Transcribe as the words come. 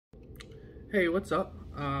Hey, what's up?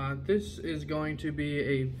 This is going to be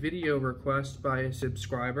a video request by a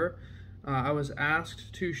subscriber. I was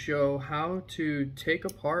asked to show how to take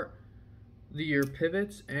apart your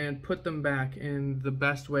pivots and put them back in the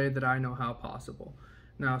best way that I know how possible.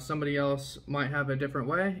 Now, somebody else might have a different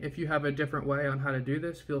way. If you have a different way on how to do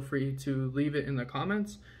this, feel free to leave it in the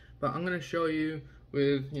comments. But I'm going to show you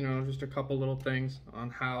with, just a couple little things on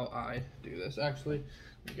how I do this. Actually,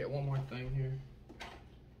 let me get one more thing here.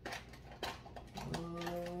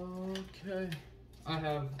 Okay, I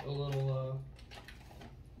have a little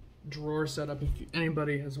drawer set up. If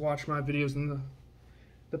anybody has watched my videos in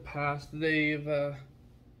the past, they've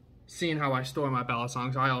seen how I store my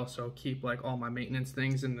balisongs. I also keep like all my maintenance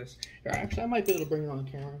things in this. Here, actually, I might be able to bring it on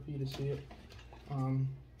camera for you to see it.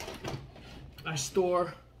 I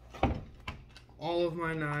store all of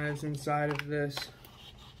my knives inside of this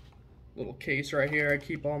little case right here. I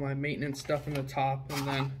keep all my maintenance stuff in the top, and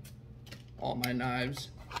then all my knives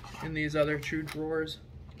in these other two drawers.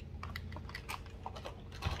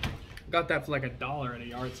 Got that for like $1 at a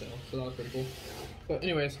yard sale, so that was pretty cool. But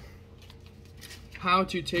anyways, how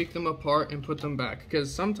to take them apart and put them back.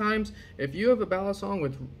 Because sometimes if you have a balisong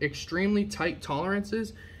with extremely tight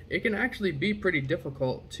tolerances, it can actually be pretty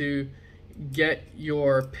difficult to get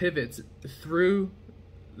your pivots through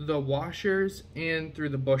the washers and through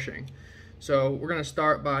the bushing. So we're gonna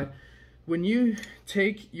start by, when you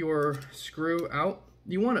take your screw out,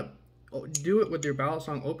 you want to do it with your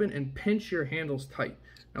balisong open and pinch your handles tight.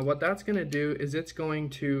 Now what that's going to do is it's going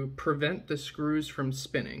to prevent the screws from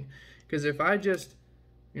spinning. Because if I just,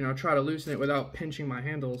 try to loosen it without pinching my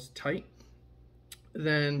handles tight,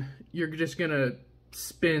 then you're just going to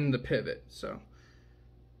spin the pivot. So,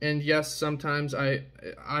 and yes, sometimes I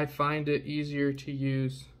find it easier to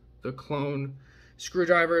use the clone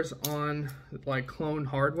screwdrivers on like clone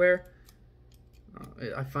hardware.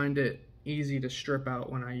 I find it easy to strip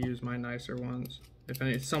out when I use my nicer ones.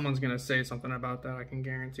 If someone's gonna say something about that, I can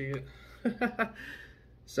guarantee it.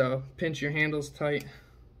 So pinch your handles tight,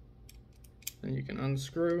 then you can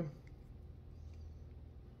unscrew.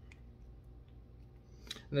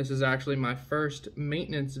 And this is actually my first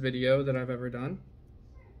maintenance video that I've ever done.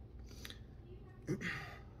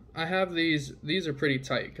 I have these are pretty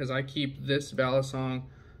tight because I keep this balisong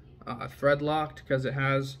thread locked because it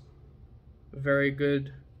has very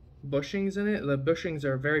good bushings in it. The bushings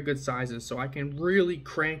are very good sizes, so I can really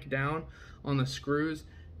crank down on the screws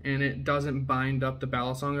and it doesn't bind up the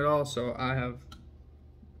balisong at all, so I have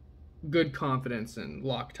good confidence in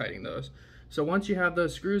Loctiting those. So once you have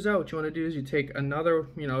those screws out, what you want to do is you take another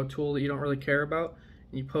tool that you don't really care about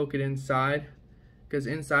and you poke it inside, because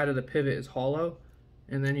inside of the pivot is hollow,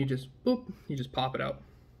 and then you just pop it out.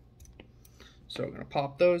 So I'm going to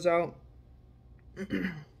pop those out.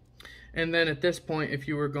 And then at this point, if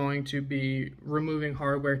you were going to be removing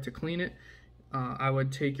hardware to clean it, I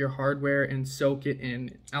would take your hardware and soak it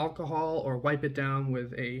in alcohol or wipe it down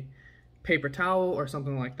with a paper towel or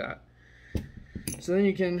something like that. So then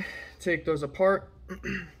you can take those apart.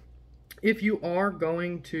 If you are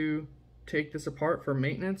going to take this apart for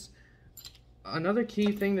maintenance, another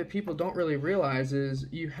key thing that people don't really realize is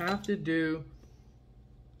you have to do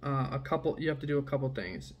a couple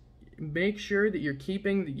things. Make sure that you're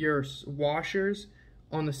keeping your washers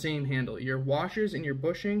on the same handle. Your washers and your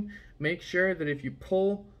bushing, make sure that if you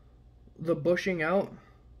pull the bushing out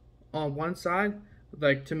on one side,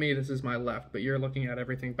 like to me this is my left, but you're looking at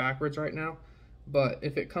everything backwards right now. But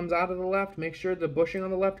if it comes out of the left, make sure the bushing on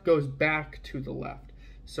the left goes back to the left.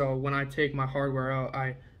 So when I take my hardware out,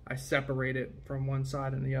 I separate it from one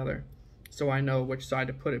side and the other, so I know which side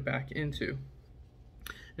to put it back into.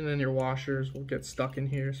 And then your washers will get stuck in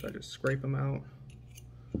here, so I just scrape them out.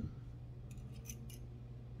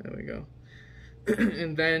 There we go.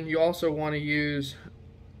 And then you also want to use,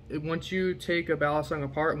 once you take a balisong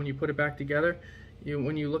apart, when you put it back together,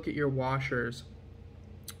 when you look at your washers,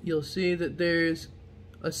 you'll see that there's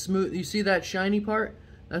a smooth, you see that shiny part?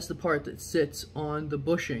 That's the part that sits on the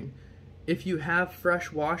bushing. If you have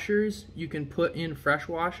fresh washers, you can put in fresh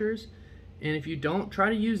washers. And if you don't, try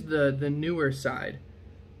to use the newer side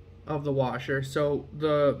of the washer. So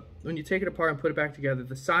when you take it apart and put it back together,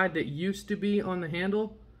 the side that used to be on the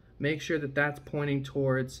handle, make sure that that's pointing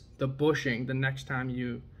towards the bushing the next time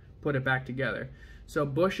you put it back together. So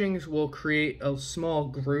bushings will create a small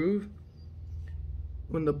groove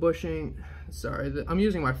when the bushing, I'm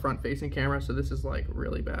using my front facing camera, so this is like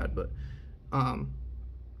really bad, but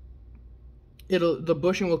the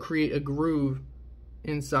bushing will create a groove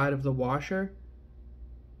inside of the washer,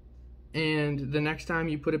 and the next time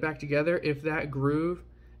you put it back together, if that groove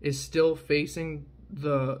is still facing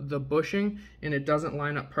the bushing and it doesn't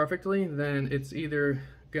line up perfectly, then it's either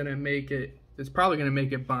gonna make it, it's probably gonna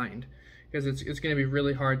make it bind, because it's gonna be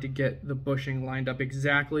really hard to get the bushing lined up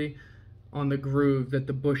exactly on the groove that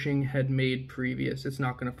the bushing had made previous. It's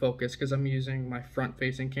not gonna focus because I'm using my front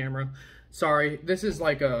facing camera. Sorry, this is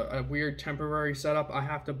like a weird temporary setup. I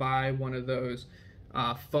have to buy one of those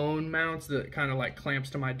phone mounts that kind of like clamps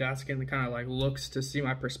to my desk and kind of like looks to see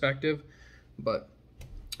my perspective. But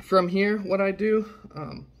from here, what I do,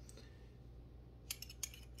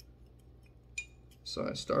 so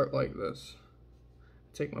I start like this.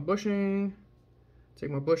 Take my bushing,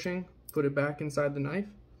 put it back inside the knife.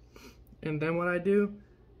 And then what I do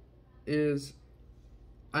is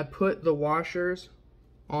I put the washers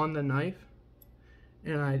on the knife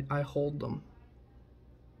and I hold them.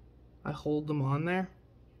 I hold them on there.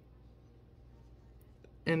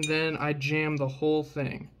 And then I jam the whole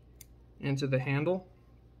thing into the handle.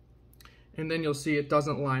 And then you'll see it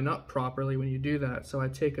doesn't line up properly when you do that. So I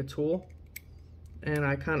take a tool and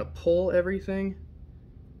I kind of pull everything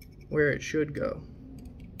where it should go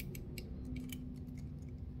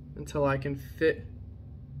until I can fit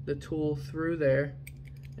the tool through there.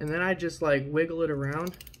 And then I just like wiggle it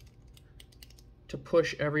around to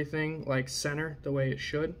push everything like center the way it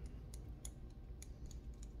should.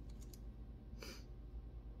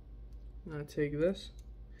 And I take this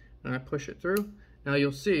and I push it through. Now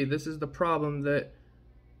you'll see this is the problem that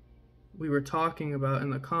we were talking about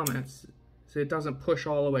in the comments. So it doesn't push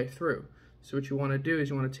all the way through. So what you want to do is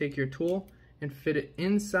you want to take your tool and fit it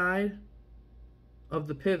inside of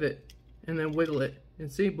the pivot and then wiggle it,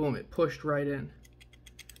 and see, boom, it pushed right in.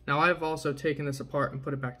 Now I've also taken this apart and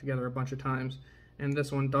put it back together a bunch of times, and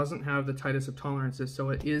this one doesn't have the tightest of tolerances, so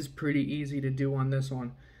it is pretty easy to do on this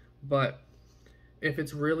one. But if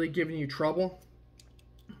it's really giving you trouble,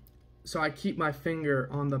 so I keep my finger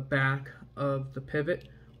on the back of the pivot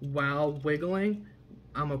while wiggling.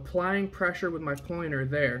 I'm applying pressure with my pointer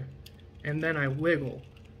there, and then I wiggle,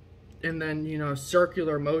 and then, you know,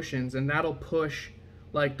 circular motions, and that'll push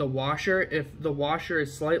like the washer. If the washer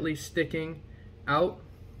is slightly sticking out,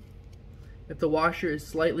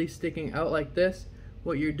 like this,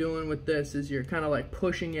 what you're doing with this is you're kind of like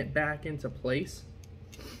pushing it back into place.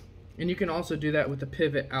 And you can also do that with the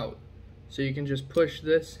pivot out. So you can just push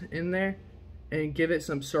this in there and give it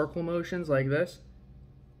some circle motions like this.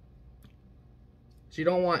 So you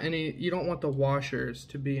don't want the washers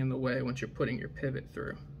to be in the way once you're putting your pivot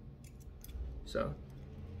through. So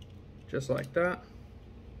just like that.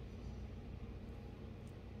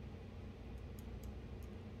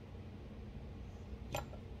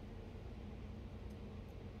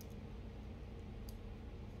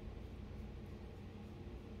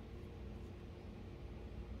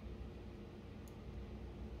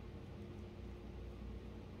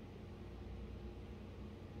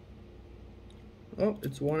 Oh,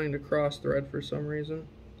 it's wanting to cross thread for some reason.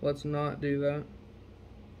 Let's not do that.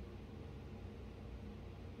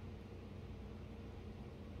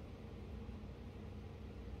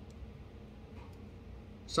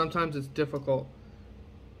 Sometimes it's difficult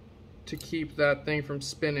to keep that thing from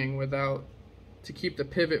spinning to keep the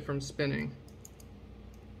pivot from spinning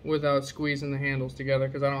without squeezing the handles together,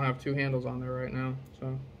 because I don't have two handles on there right now.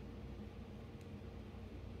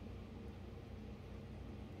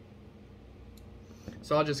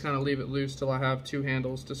 So I'll just kind of leave it loose till I have two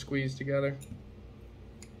handles to squeeze together.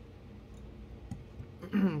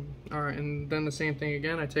 Alright, and then the same thing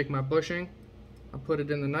again. I take my bushing, I put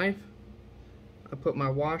it in the knife, I put my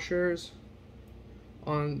washers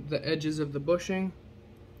on the edges of the bushing,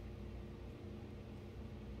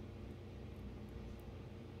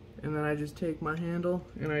 and then I just take my handle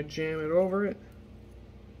and I jam it over it.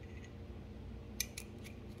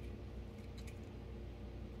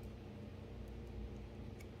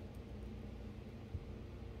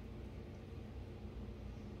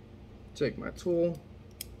 Take my tool,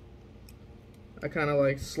 I kind of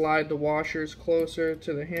like slide the washers closer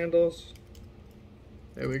to the handles.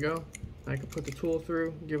 There we go. I can put the tool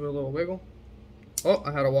through, give it a little wiggle. Oh,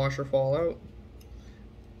 I had a washer fall out.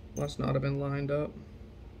 Must not have been lined up.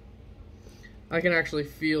 I can actually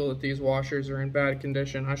feel that these washers are in bad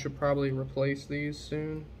condition. I should probably replace these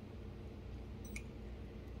soon.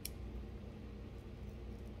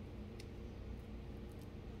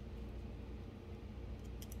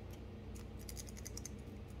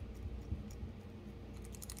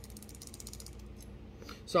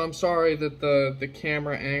 So I'm sorry that the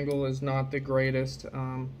camera angle is not the greatest.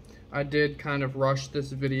 I did kind of rush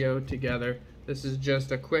this video together. This is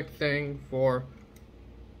just a quick thing for...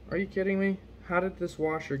 Are you kidding me? How did this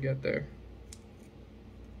washer get there?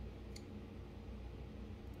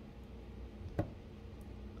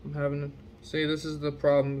 I'm having, see, this is the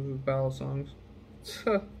problem with balisongs.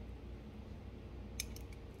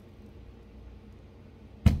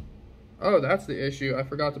 Oh, that's the issue. I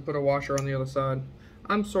forgot to put a washer on the other side.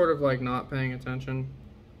 I'm sort of like not paying attention,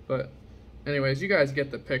 but anyways, you guys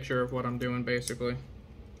get the picture of what I'm doing basically.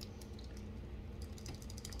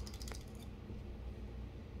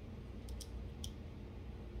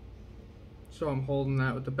 So I'm holding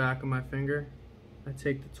that with the back of my finger. I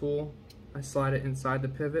take the tool, I slide it inside the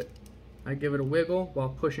pivot, I give it a wiggle while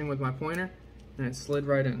pushing with my pointer, and it slid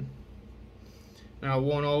right in. Now it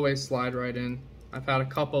won't always slide right in. I've had a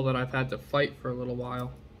couple that I've had to fight for a little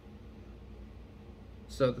while.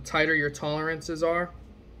 So the tighter your tolerances are,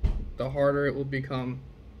 the harder it will become.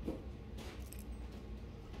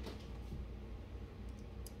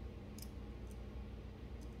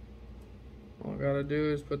 All I gotta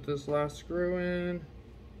do is put this last screw in.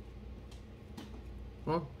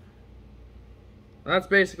 Well, that's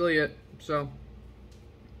basically it. So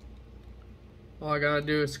all I gotta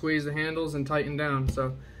do is squeeze the handles and tighten down.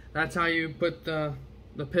 So that's how you put the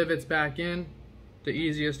pivots back in, the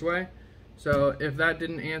easiest way. So if that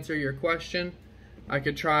didn't answer your question, I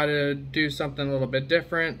could try to do something a little bit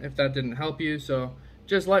different if that didn't help you. So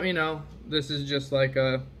just let me know. This is just like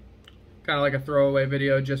a kind of like a throwaway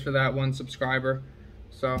video just for that one subscriber.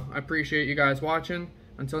 So I appreciate you guys watching.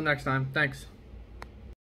 Until next time, thanks.